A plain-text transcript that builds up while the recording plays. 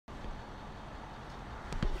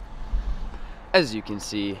As you can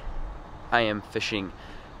see, I am fishing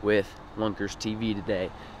with Lunkers TV today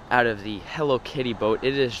out of the Hello Kitty boat.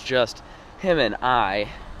 It is just him and I.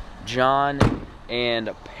 John and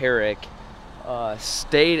Peric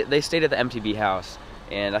stayed at the MTB house,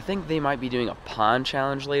 and I think they might be doing a pond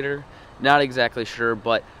challenge later. Not exactly sure,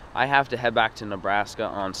 but I have to head back to Nebraska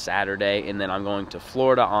on Saturday, and then I'm going to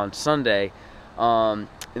Florida on Sunday.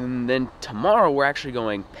 And then tomorrow we're actually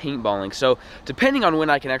going paintballing. So depending on when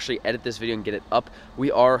I can actually edit this video and get it up, we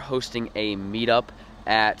are hosting a meetup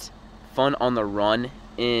at Fun on the Run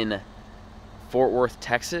in Fort Worth,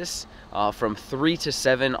 Texas, from 3 to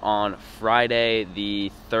 7 on Friday the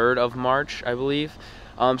 3rd of March, I believe.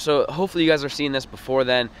 So hopefully you guys are seeing this before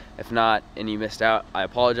then. If not and you missed out, I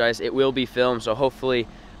apologize. It will be filmed, so hopefully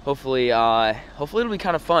it'll be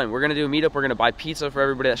kind of fun. We're gonna do a meetup. We're gonna buy pizza for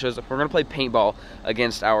everybody that shows up. We're gonna play paintball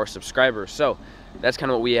against our subscribers. So that's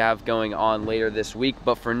kind of what we have going on later this week.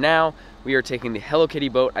 But for now, we are taking the Hello Kitty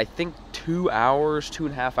boat. I think 2 hours,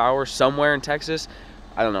 2.5 hours, somewhere in Texas.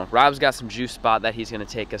 I don't know. Rob's got some juice spot that he's gonna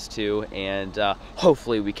take us to, and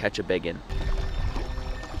hopefully we catch a big one.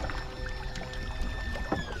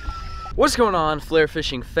 What's going on, Flair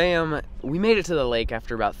Fishing fam? We made it to the lake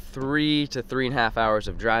after about 3 to 3.5 hours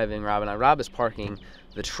of driving, Rob and I. Rob is parking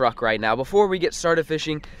the truck right now. Before we get started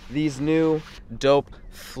fishing, these new dope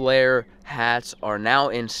Flair hats are now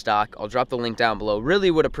in stock. I'll drop the link down below.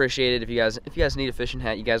 Really would appreciate it if you guys need a fishing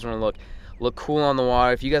hat, you guys want to look cool on the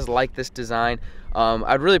water. If you guys like this design,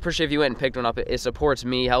 I'd really appreciate if you went and picked one up. It supports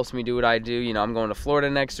me, helps me do what I do. You know, I'm going to Florida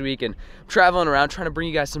next week and I'm traveling around trying to bring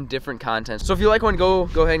you guys some different content. So if you like one, go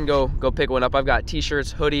ahead and go pick one up. I've got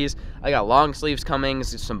t-shirts, hoodies, I got long sleeves coming,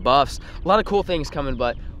 some buffs, a lot of cool things coming,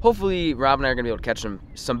 but hopefully Rob and I are gonna be able to catch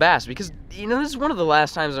some bass, because you know, this is one of the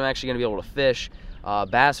last times I'm actually gonna be able to fish,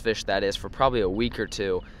 bass fish that is, for probably a week or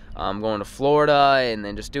two. I'm going to Florida and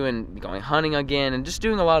then just going hunting again and just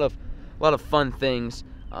doing a lot of fun things.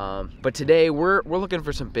 But today we're looking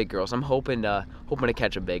for some big girls. I'm hoping to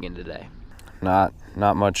catch a big one today. Not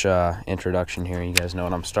much introduction here. You guys know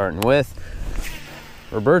what I'm starting with.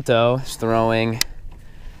 Roberto is throwing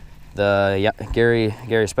the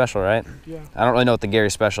Gary Special, right? Yeah. I don't really know what the Gary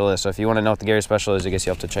Special is, so if you want to know what the Gary Special is, I guess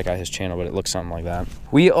you have to check out his channel, but it looks something like that.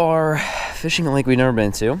 We are fishing a lake we've never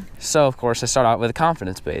been to, so of course I start out with a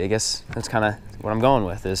confidence bait. I guess that's kind of what I'm going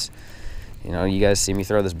with. Is, you know, you guys see me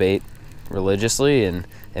throw this bait religiously, and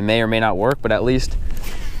it may or may not work, but at least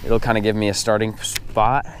it'll kind of give me a starting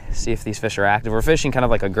spot, see if these fish are active. We're fishing kind of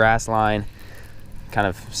like a grass line, kind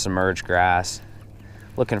of submerged grass,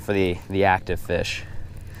 looking for the active fish.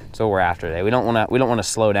 So we're after today. We don't want to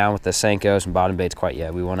slow down with the Senkos and bottom baits quite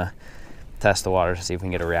yet. We want to test the water to see if we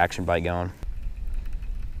can get a reaction bite going.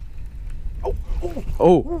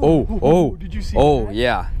 Oh! Did you see that?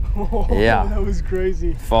 Yeah. Oh, yeah, that was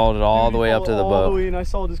crazy. Followed it all the way up to the boat. All the way, and I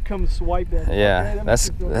saw it just come swipe that. Yeah,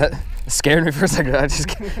 that scared me for a second. I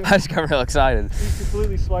just got real excited. He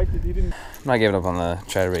completely swiped it. He didn't. I'm not giving up on the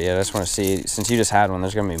chatterbait yet. I just want to see, since you just had one,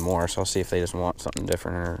 there's gonna be more. So I'll see if they just want something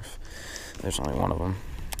different, or if there's only one of them.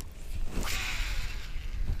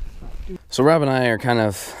 So Rob and I are kind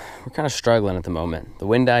of struggling at the moment. The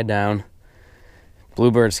wind died down,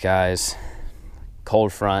 bluebird skies,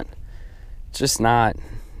 cold front. It's just not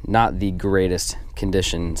the greatest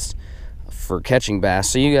conditions for catching bass.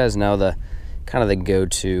 So you guys know the kind of the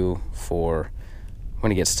go-to for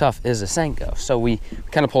when it gets tough is a Senko. So we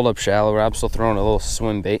kind of pulled up shallow. Rob's still throwing a little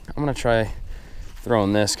swim bait. I'm gonna try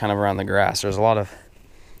throwing this kind of around the grass. There's a lot of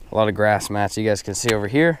grass mats you guys can see over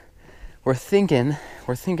here. We're thinking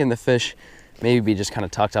the fish maybe be just kind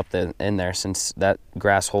of tucked up in there, since that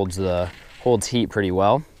grass holds heat pretty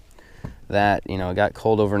well. That, you know, it got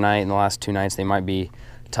cold overnight, in the last 2 nights they might be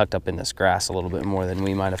tucked up in this grass a little bit more than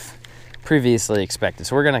we might have previously expected.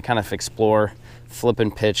 So we're gonna kind of explore, flip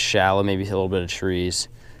and pitch shallow, maybe a little bit of trees,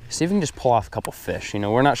 see if we can just pull off a couple fish. You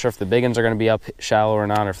know, we're not sure if the big ones are gonna be up shallow or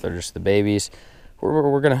not, or if they're just the babies.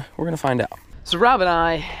 We're gonna find out. So Rob and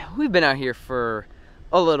I, we've been out here for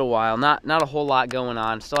a little while, not a whole lot going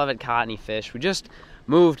on, still haven't caught any fish. We just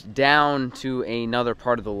moved down to another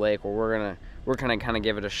part of the lake where we're gonna kind of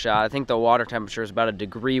give it a shot. I think the water temperature is about 1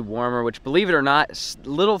 degree warmer, which, believe it or not,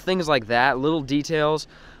 little things like that, little details,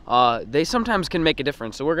 they sometimes can make a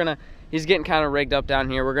difference. So he's getting kind of rigged up down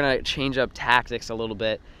here. We're gonna change up tactics a little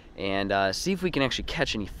bit and see if we can actually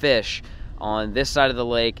catch any fish on this side of the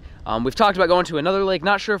lake. We've talked about going to another lake.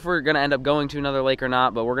 Not sure if we're gonna end up going to another lake or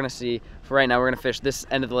not, but we're gonna see. For right now, we're gonna fish this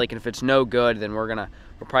end of the lake, and if it's no good, then we're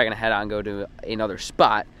probably gonna head out and go to another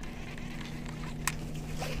spot.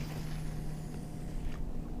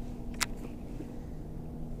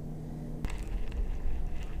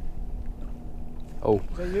 Oh.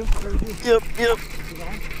 Is that you?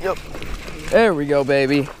 Yep. There we go,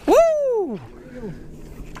 baby. Woo!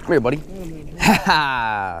 Come here, buddy.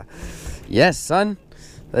 Ha! Yes, son.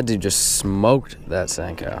 That dude just smoked that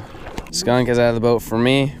Senko. Skunk is out of the boat for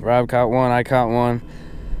me. Rob caught one. I caught one.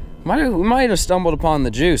 We might have stumbled upon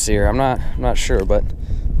the juice here. I'm not sure, but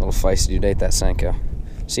a little feisty to date that Senko.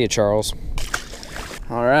 See you, Charles.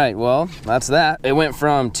 All right, well, that's that. It went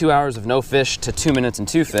from 2 hours of no fish to 2 minutes and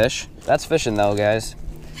 2 fish. That's fishing though, guys.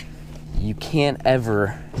 You can't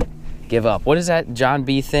ever give up. What is that John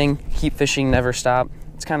B thing? Keep fishing, never stop.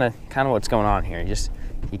 It's kind of what's going on here.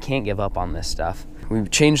 You can't give up on this stuff.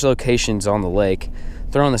 We've changed locations on the lake,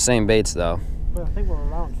 throwing the same baits though. But I think we're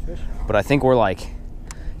around fish. But I think we're like,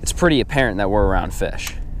 it's pretty apparent that we're around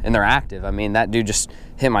fish. And they're active. I mean, that dude just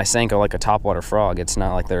hit my Senko like a topwater frog. It's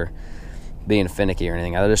not like they're being finicky or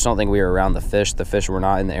anything. I just don't think we were around the fish. The fish were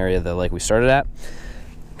not in the area of the lake we started at.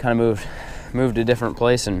 Kind of moved to a different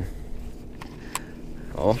place, and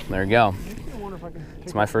oh, there you go.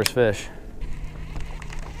 It's my first fish.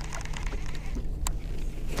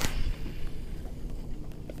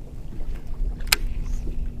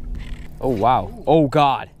 Oh wow. Oh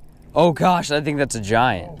God. Oh gosh, I think that's a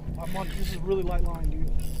giant. This is really light line,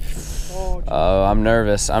 dude. Oh, I'm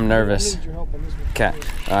nervous. I need your help on this one. Okay.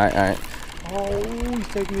 All right. Oh, he's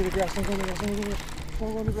taking me to the grass. Don't go on the grass.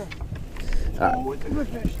 Don't go on the grass. Oh, it's a good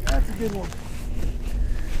fish. That's a good one.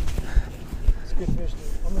 It's a good fish,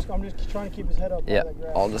 dude. I'm just trying to keep his head up. Yeah, That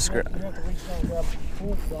grass. I'll just You have to reach down and grab him.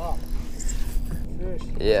 Full drop. Fish.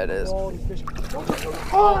 Yeah, it is. Quality fish.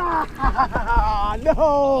 Oh, no!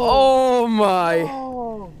 Oh my.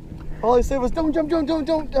 Oh. All I said was don't jump.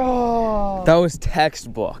 Oh. That was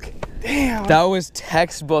textbook. Damn. That was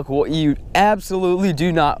textbook. What you absolutely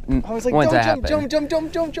do not I was like, want to don't happen.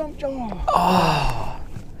 jump. Oh.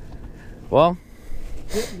 Well,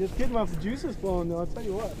 Just getting off the juices flowing though, I'll tell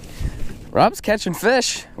you what. Rob's catching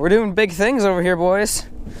fish. We're doing big things over here, boys.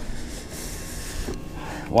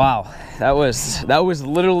 Wow. That was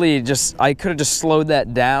literally just, I could have just slowed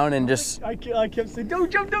that down and just. I kept saying,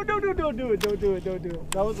 don't jump, don't do it.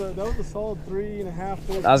 That was a solid 3.5,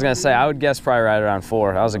 4. I was gonna say, I would guess probably right around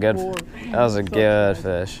 4. That was a good, good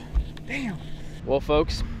fish. Damn. Well,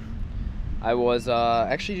 folks, I was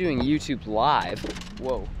actually doing YouTube live.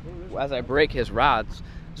 Whoa. As I break his rods,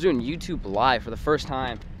 I was doing YouTube live for the first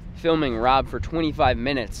time, filming Rob for 25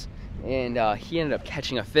 minutes. And he ended up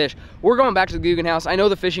catching a fish. We're going back to the Guggen house. I know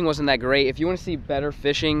the fishing wasn't that great. If you want to see better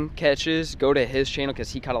fishing catches, go to his channel because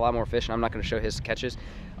he caught a lot more fish, and I'm not going to show his catches.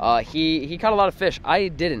 He caught a lot of fish. I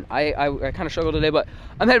didn't. I kind of struggled today, but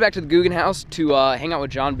I'm headed back to the Guggen house to hang out with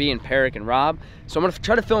John B and Perrick and Rob. So I'm going to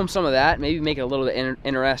try to film some of that, maybe make it a little bit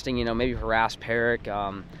interesting, you know, maybe harass Perrick,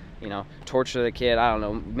 you know, torture the kid. I don't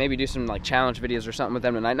know, maybe do some like challenge videos or something with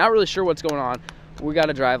them tonight. Not really sure what's going on. We got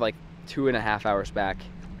to drive like 2.5 hours back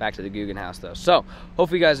to the Guggen house though. So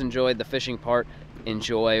hopefully you guys enjoyed the fishing part.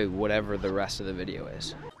 Enjoy whatever the rest of the video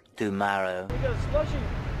is. Tomorrow. You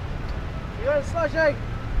got a slushy.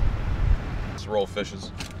 Let's roll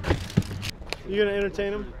fishes. You gonna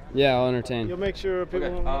entertain them? Yeah, I'll entertain. You'll make sure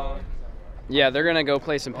people don't Yeah, they're gonna go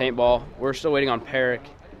play some paintball. We're still waiting on Perrick.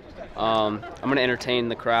 I'm gonna entertain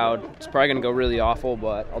the crowd. It's probably gonna go really awful,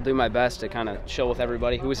 but I'll do my best to kind of chill with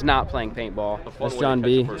everybody who is not playing paintball. That's John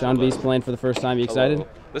B. John B's playing for the first time. You excited? Hello.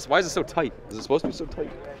 Why is it so tight? Is it supposed to be so tight?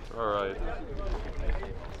 All right.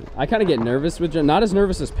 I kind of get nervous with not as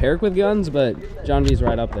nervous as Perrick with guns, but John B's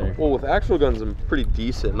right up there. Well, with actual guns, I'm pretty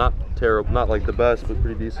decent. Not terrible, not like the best, but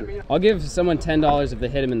pretty decent. I'll give someone $10 if they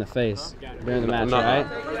hit him in the face during the match, right?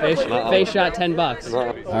 Face shot, $10.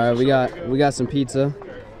 All right, we got some pizza.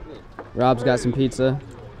 Rob's got some pizza.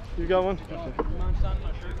 You got one?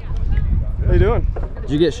 How you doing? Did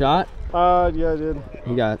you get shot? Yeah, I did.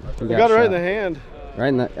 You got I got it right in the hand. Right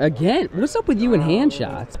in the, again, what's up with you and hand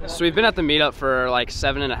shots? So we've been at the meetup for like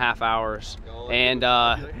 7.5 hours, and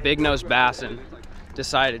Big Nose Bassin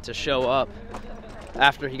decided to show up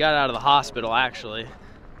after he got out of the hospital, actually.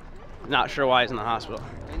 Not sure why he's in the hospital.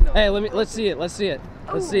 Hey, let's see it.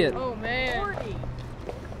 Oh man.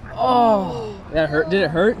 Oh, that hurt. Did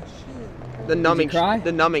it hurt? The numbing, Did you cry?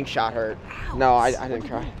 The numbing shot hurt. No, I didn't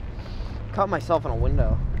cry. Caught myself in a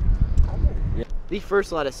window. Yeah. The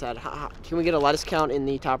first lettuce said, can we get a lettuce count in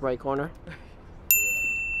the top right corner?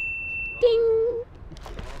 Ding!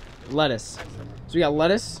 Lettuce. So we got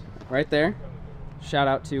lettuce right there. Shout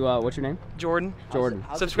out to, what's your name? Jordan. Jordan.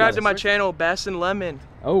 Subscribe to my channel, Bass and Lemon.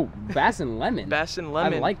 Oh, Bass and Lemon. Bass and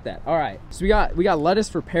Lemon. I like that. All right. So we got lettuce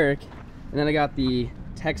for Perrick, and then I got the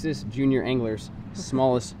Texas Junior Anglers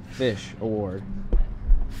Smallest Fish Award.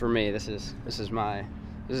 For me, this is my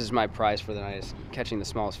This is my prize for the night, is catching the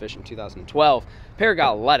smallest fish in 2012. Pair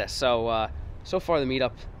got lettuce. So so far the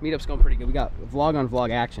meetup's going pretty good. We got vlog on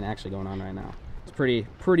vlog action actually going on right now. It's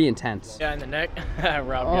pretty intense. Yeah, in the neck. Rob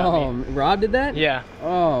got me. Rob did that? Yeah.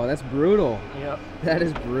 Oh, that's brutal. Yep. That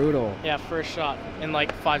is brutal. Yeah, first shot in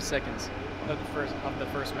like 5 seconds of the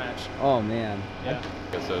first match. Oh man. Yeah.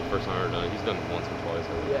 Like I said, first time I've ever done it. He's done it once or twice.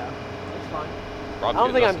 Yeah, it's fun. Rob's I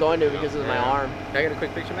don't think getting I'm going to because of my arm. Can I get a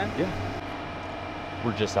quick picture, man? Yeah.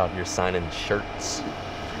 We're just out here signing shirts.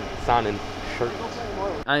 Signing shirts.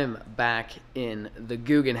 I am back in the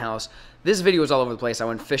Guggen house. This video was all over the place. I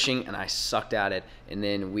went fishing and I sucked at it, and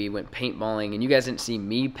then we went paintballing, and you guys didn't see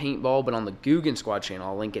me paintball, but on the Guggen Squad channel,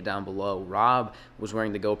 I'll link it down below, Rob was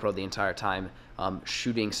wearing the GoPro the entire time,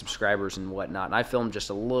 shooting subscribers and whatnot, and I filmed just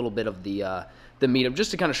a little bit of the meetup just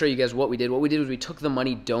to kind of show you guys what we did. What we did was we took the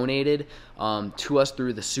money donated to us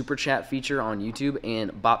through the super chat feature on YouTube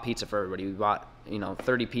and bought pizza for everybody. We bought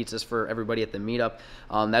 30 pizzas for everybody at the meetup.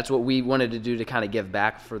 That's what we wanted to do to kind of give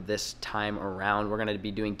back for this time around. We're going to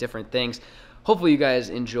be doing different things. Hopefully you guys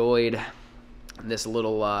enjoyed this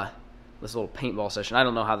little paintball session. I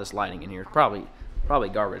don't know how this lighting in here, probably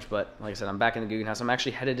garbage, but like I said, I'm back in the Guggen house. I'm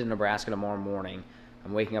actually headed to Nebraska tomorrow morning.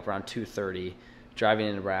 I'm waking up around 2:30, driving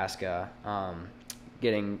to Nebraska,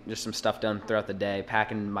 getting just some stuff done throughout the day,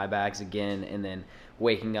 packing my bags again, and then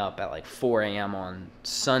waking up at like 4 a.m. on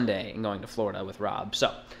Sunday and going to Florida with Rob.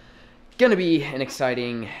 So, gonna be an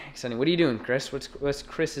exciting. What are you doing, Chris? What's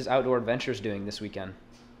Chris's outdoor adventures doing this weekend?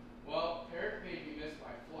 Well, Eric made me miss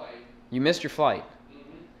my flight. You missed your flight.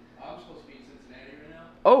 I'm supposed to be in Cincinnati right now.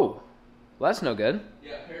 Oh, well, that's no good.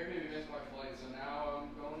 Yeah, Eric made me miss my flight, so now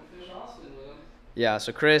I'm going to fish Austin with him. Yeah,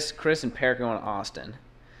 so Chris and Perk are going to Austin.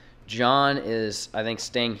 John is, I think,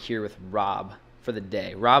 staying here with Rob for the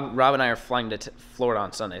day. Rob and I are flying to Florida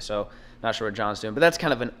on Sunday, so not sure what John's doing. But that's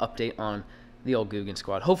kind of an update on the old Guggen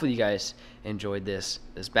Squad. Hopefully you guys enjoyed this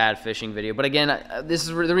bad fishing video. But again, this is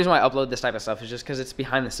the reason why I upload this type of stuff is just because it's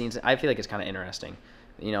behind the scenes. I feel like it's kind of interesting.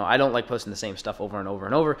 I don't like posting the same stuff over and over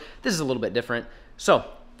and over. This is a little bit different. So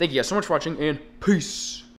thank you guys so much for watching, and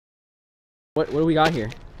peace. What do we got here?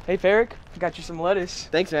 Hey, Ferrick, I got you some lettuce.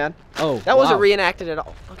 Thanks, man. Oh, That wasn't wow. reenacted at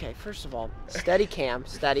all. Okay, first of all, steady cam,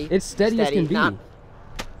 steady. It's steady as can be.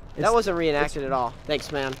 That wasn't reenacted at all.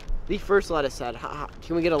 Thanks, man. The first lettuce said,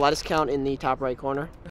 can we get a lettuce count in the top right corner?